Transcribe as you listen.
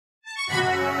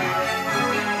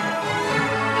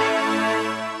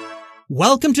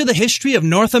Welcome to the History of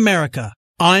North America.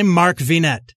 I'm Mark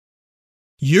Vinet.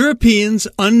 Europeans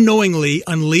unknowingly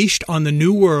unleashed on the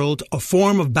New World a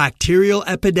form of bacterial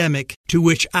epidemic to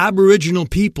which Aboriginal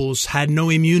peoples had no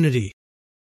immunity.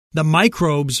 The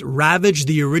microbes ravaged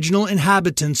the original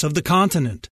inhabitants of the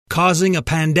continent, causing a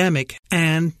pandemic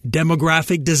and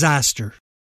demographic disaster.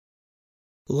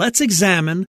 Let's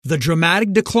examine the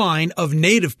dramatic decline of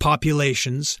native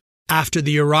populations after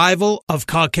the arrival of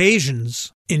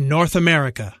Caucasians in North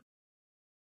America.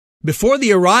 Before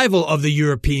the arrival of the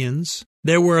Europeans,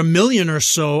 there were 1 million or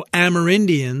so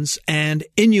Amerindians and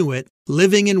Inuit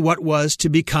living in what was to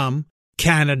become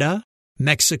Canada,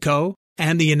 Mexico,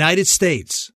 and the United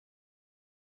States.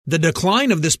 The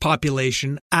decline of this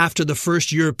population after the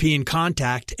first European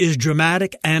contact is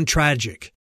dramatic and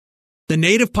tragic. The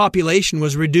native population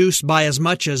was reduced by as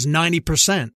much as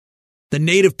 90%. The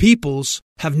native peoples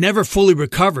have never fully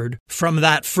recovered from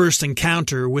that first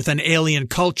encounter with an alien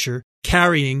culture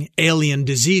carrying alien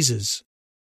diseases.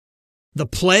 The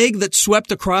plague that swept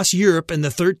across Europe in the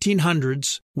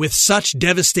 1300s, with such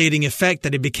devastating effect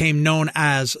that it became known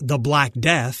as the Black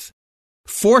Death,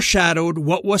 foreshadowed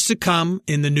what was to come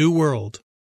in the New World.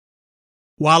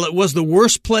 While it was the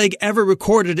worst plague ever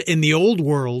recorded in the Old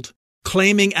World,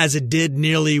 claiming as it did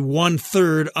nearly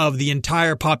 1/3 of the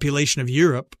entire population of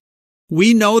Europe,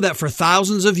 we know that for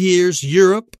thousands of years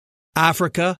Europe,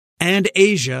 Africa, and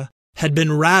Asia had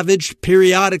been ravaged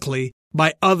periodically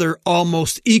by other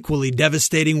almost equally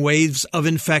devastating waves of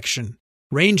infection,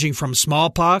 ranging from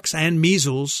smallpox and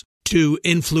measles to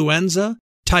influenza,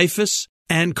 typhus,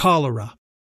 and cholera.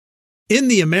 In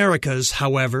the Americas,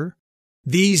 however,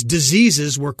 these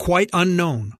diseases were quite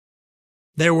unknown.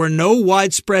 There were no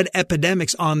widespread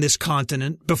epidemics on this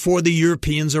continent before the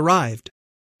Europeans arrived.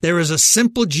 There is a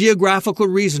simple geographical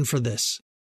reason for this.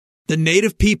 The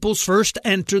native peoples first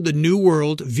entered the New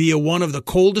World via one of the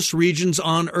coldest regions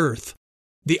on Earth,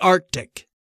 the Arctic,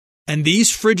 and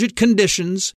these frigid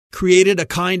conditions created a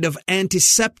kind of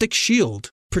antiseptic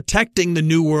shield, protecting the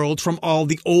New World from all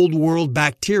the Old World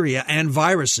bacteria and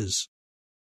viruses.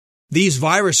 These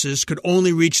viruses could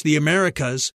only reach the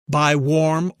Americas by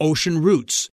warm ocean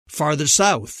routes farther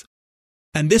south,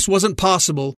 and this wasn't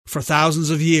possible for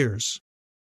thousands of years.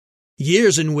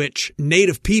 Years in which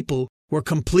native people were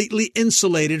completely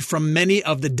insulated from many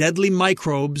of the deadly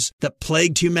microbes that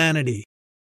plagued humanity.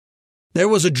 There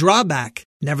was a drawback,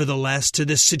 nevertheless, to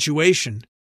this situation.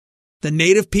 The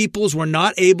native peoples were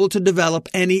not able to develop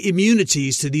any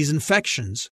immunities to these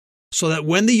infections, so that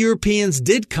when the Europeans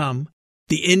did come,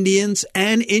 the Indians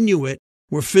and Inuit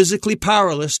were physically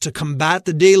powerless to combat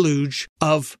the deluge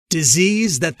of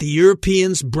disease that the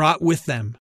Europeans brought with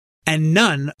them, and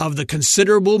none of the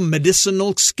considerable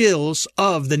medicinal skills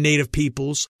of the native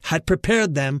peoples had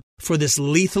prepared them for this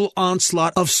lethal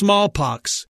onslaught of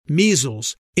smallpox,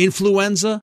 measles,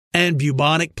 influenza, and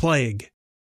bubonic plague.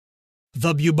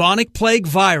 The bubonic plague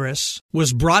virus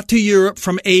was brought to Europe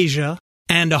from Asia,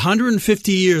 and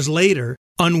 150 years later,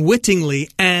 unwittingly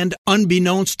and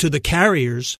unbeknownst to the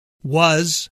carriers,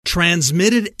 was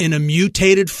transmitted in a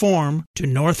mutated form to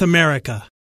North America.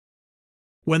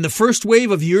 When the first wave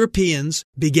of Europeans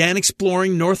began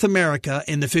exploring North America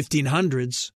in the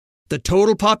 1500s, the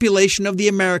total population of the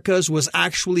Americas was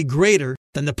actually greater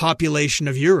than the population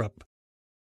of Europe.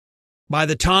 By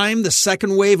the time the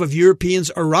second wave of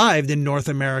Europeans arrived in North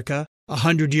America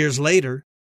 100 years later,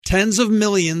 tens of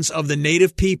millions of the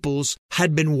native peoples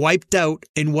had been wiped out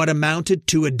in what amounted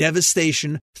to a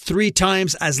devastation 3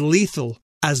 times as lethal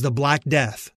as the Black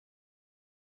Death.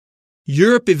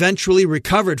 Europe eventually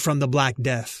recovered from the Black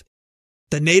Death.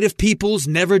 The native peoples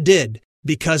never did,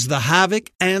 because the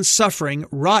havoc and suffering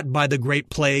wrought by the Great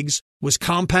Plagues was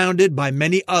compounded by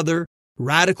many other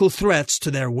radical threats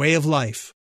to their way of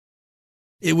life.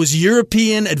 It was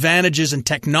European advantages in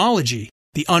technology,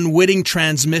 the unwitting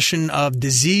transmission of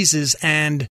diseases,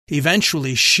 and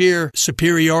eventually sheer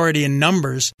superiority in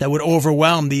numbers that would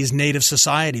overwhelm these native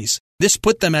societies. This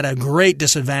put them at a great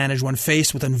disadvantage when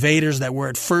faced with invaders that were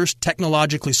at first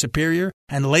technologically superior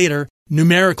and later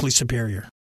numerically superior.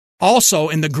 Also,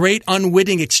 in the great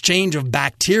unwitting exchange of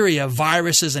bacteria,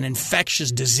 viruses, and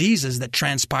infectious diseases that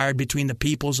transpired between the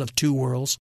peoples of two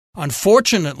worlds,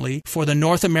 unfortunately for the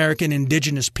North American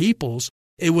indigenous peoples,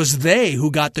 it was they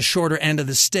who got the shorter end of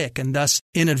the stick and thus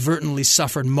inadvertently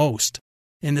suffered most.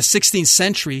 In the 16th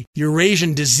century,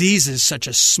 Eurasian diseases such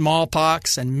as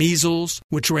smallpox and measles,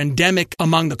 which were endemic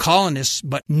among the colonists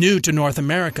but new to North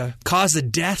America, caused the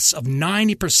deaths of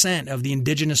 90% of the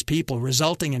indigenous people,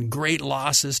 resulting in great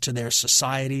losses to their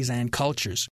societies and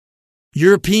cultures.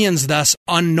 Europeans thus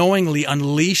unknowingly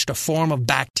unleashed a form of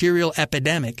bacterial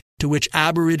epidemic to which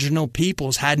Aboriginal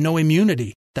peoples had no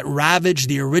immunity that ravaged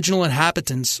the original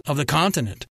inhabitants of the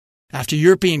continent. After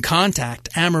European contact,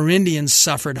 Amerindians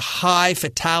suffered high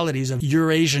fatalities of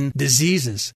Eurasian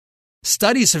diseases.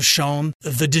 Studies have shown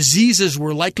the diseases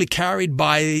were likely carried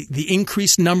by the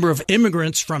increased number of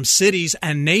immigrants from cities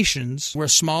and nations where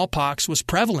smallpox was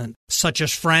prevalent, such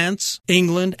as France,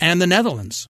 England, and the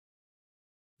Netherlands.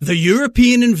 The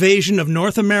European invasion of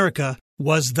North America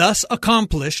was thus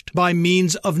accomplished by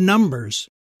means of numbers,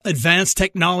 advanced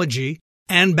technology,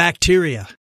 and bacteria.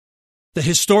 The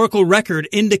historical record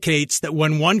indicates that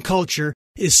when one culture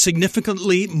is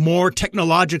significantly more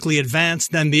technologically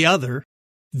advanced than the other,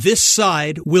 this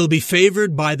side will be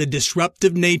favored by the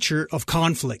disruptive nature of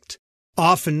conflict,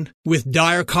 often with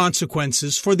dire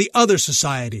consequences for the other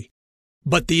society.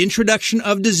 But the introduction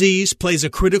of disease plays a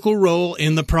critical role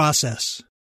in the process.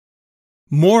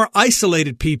 More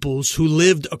isolated peoples who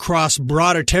lived across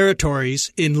broader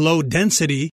territories in low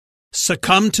density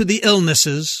succumbed to the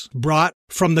illnesses brought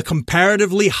from the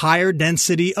comparatively higher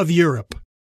density of Europe.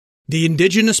 The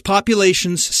indigenous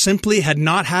populations simply had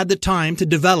not had the time to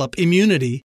develop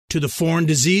immunity to the foreign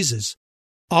diseases,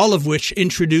 all of which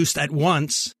introduced at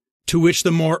once, to which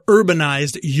the more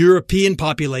urbanized European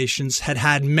populations had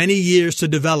had many years to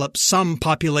develop some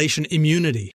population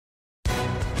immunity.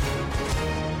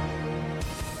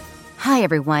 Hi,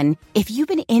 everyone. If you've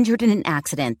been injured in an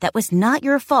accident that was not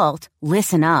your fault,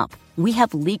 listen up. We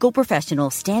have legal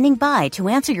professionals standing by to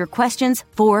answer your questions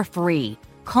for free.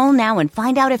 Call now and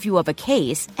find out if you have a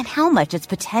case and how much it's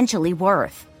potentially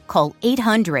worth. Call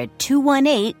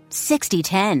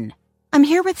 800-218-6010. I'm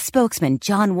here with spokesman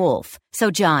John Wolf.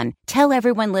 So, John, tell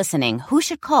everyone listening who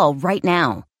should call right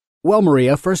now. Well,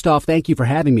 Maria, first off, thank you for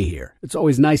having me here. It's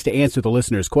always nice to answer the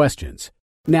listeners' questions.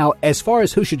 Now, as far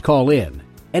as who should call in,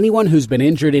 anyone who's been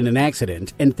injured in an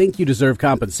accident and think you deserve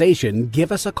compensation,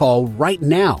 give us a call right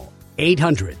now.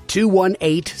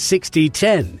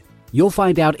 800-218-6010. You'll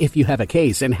find out if you have a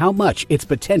case and how much it's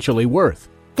potentially worth.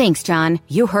 Thanks, John.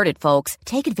 You heard it, folks.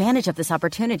 Take advantage of this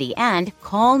opportunity and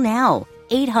call now.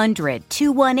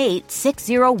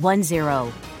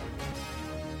 800-218-6010.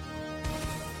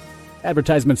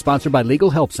 Advertisement sponsored by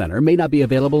Legal Help Center. May not be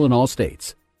available in all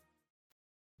states.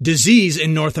 Disease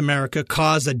in North America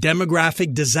caused a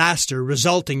demographic disaster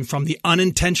resulting from the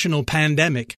unintentional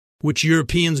pandemic which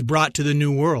Europeans brought to the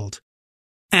New World.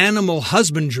 Animal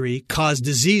husbandry caused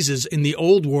diseases in the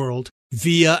Old World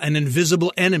via an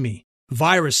invisible enemy,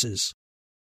 viruses.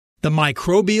 The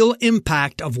microbial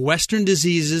impact of Western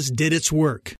diseases did its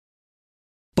work.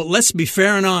 But let's be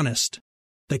fair and honest.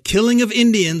 The killing of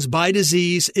Indians by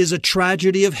disease is a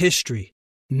tragedy of history,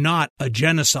 not a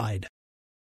genocide.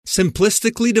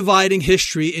 Simplistically dividing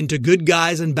history into good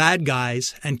guys and bad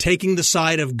guys and taking the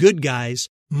side of good guys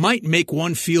might make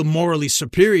one feel morally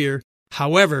superior.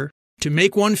 However, to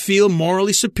make one feel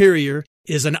morally superior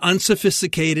is an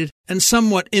unsophisticated and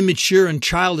somewhat immature and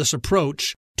childish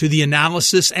approach to the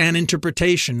analysis and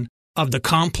interpretation of the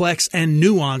complex and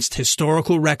nuanced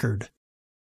historical record.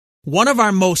 One of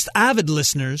our most avid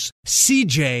listeners,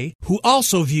 CJ, who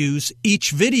also views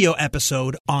each video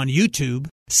episode on YouTube,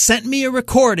 sent me a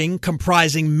recording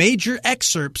comprising major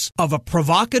excerpts of a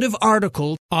provocative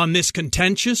article on this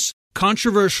contentious,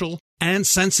 controversial, and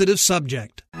sensitive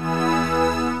subject.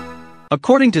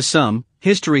 According to some,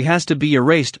 history has to be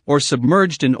erased or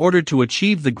submerged in order to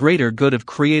achieve the greater good of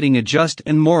creating a just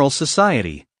and moral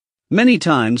society. Many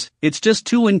times, it's just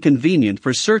too inconvenient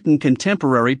for certain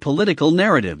contemporary political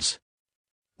narratives.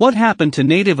 What happened to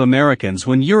Native Americans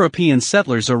when European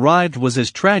settlers arrived was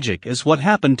as tragic as what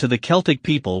happened to the Celtic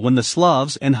people when the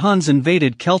Slavs and Huns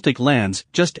invaded Celtic lands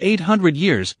just 800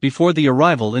 years before the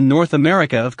arrival in North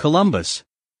America of Columbus.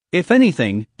 If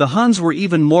anything, the Huns were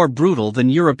even more brutal than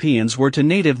Europeans were to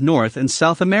native North and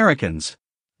South Americans.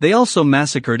 They also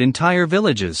massacred entire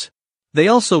villages. They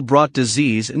also brought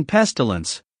disease and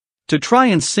pestilence. To try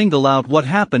and single out what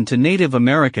happened to Native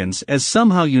Americans as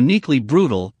somehow uniquely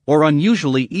brutal or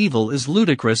unusually evil is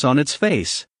ludicrous on its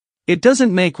face. It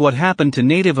doesn't make what happened to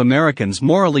Native Americans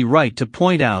morally right to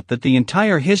point out that the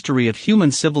entire history of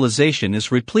human civilization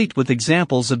is replete with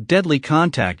examples of deadly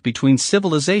contact between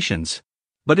civilizations.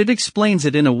 But it explains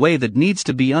it in a way that needs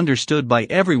to be understood by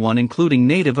everyone, including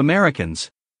Native Americans.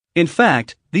 In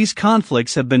fact, these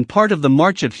conflicts have been part of the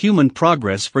march of human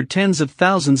progress for tens of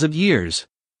thousands of years.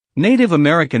 Native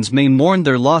Americans may mourn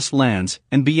their lost lands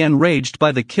and be enraged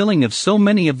by the killing of so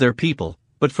many of their people,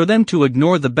 but for them to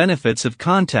ignore the benefits of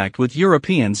contact with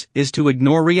Europeans is to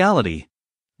ignore reality.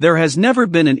 There has never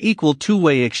been an equal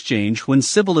two-way exchange when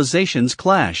civilizations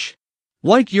clash.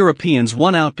 White Europeans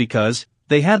won out because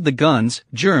they had the guns,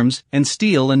 germs, and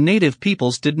steel, and native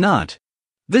peoples did not.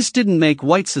 This didn't make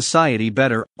white society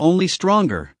better, only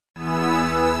stronger.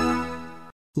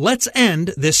 Let's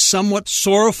end this somewhat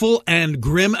sorrowful and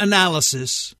grim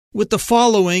analysis with the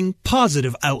following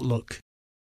positive outlook.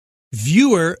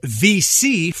 Viewer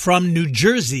VC from New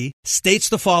Jersey states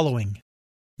the following.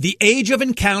 The age of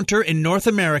encounter in North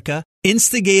America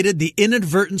instigated the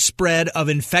inadvertent spread of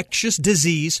infectious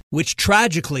disease, which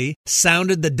tragically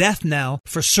sounded the death knell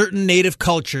for certain native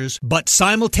cultures, but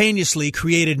simultaneously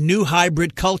created new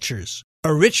hybrid cultures,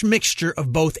 a rich mixture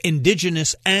of both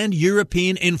indigenous and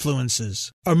European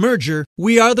influences, a merger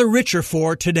we are the richer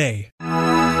for today.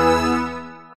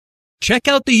 Check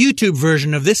out the YouTube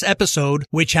version of this episode,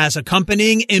 which has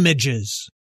accompanying images.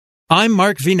 I'm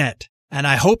Mark Vinette, and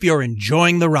I hope you're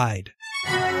enjoying the ride.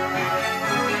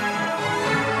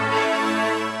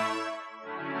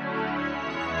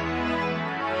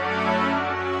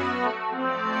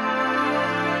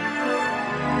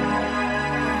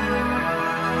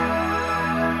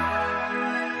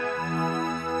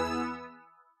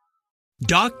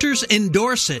 Doctors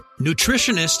endorse it,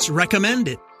 nutritionists recommend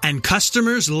it, and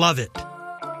customers love it.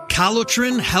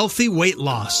 Calotren Healthy Weight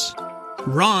Loss.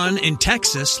 Ron in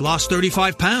Texas lost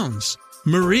 35 pounds.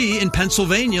 Marie in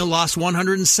Pennsylvania lost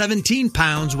 117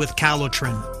 pounds with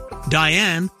Calotren.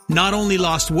 Diane not only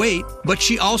lost weight, but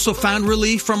she also found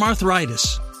relief from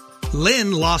arthritis.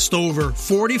 Lynn lost over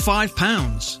 45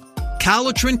 pounds.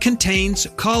 Calotren contains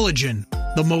collagen,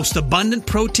 the most abundant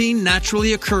protein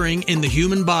naturally occurring in the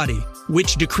human body,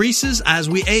 which decreases as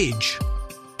we age.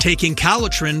 Taking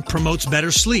Calotren promotes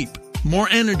better sleep, more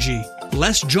energy,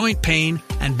 less joint pain,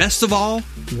 and best of all,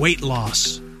 weight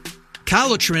loss.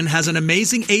 Calotren has an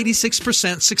amazing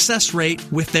 86% success rate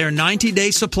with their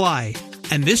 90-day supply.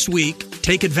 And this week,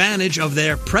 take advantage of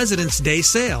their President's Day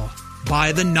sale.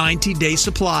 Buy the 90-day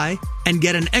supply and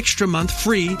get an extra month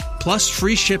free plus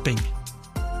free shipping.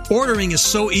 Ordering is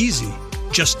so easy.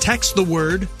 Just text the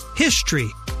word HISTORY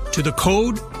to the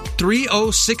code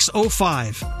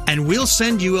 30605 and we'll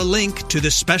send you a link to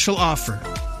this special offer.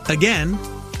 Again,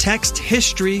 text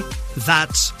HISTORY,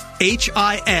 that's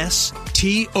HISTORY,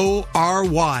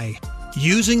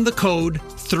 using the code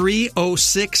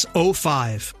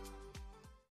 30605.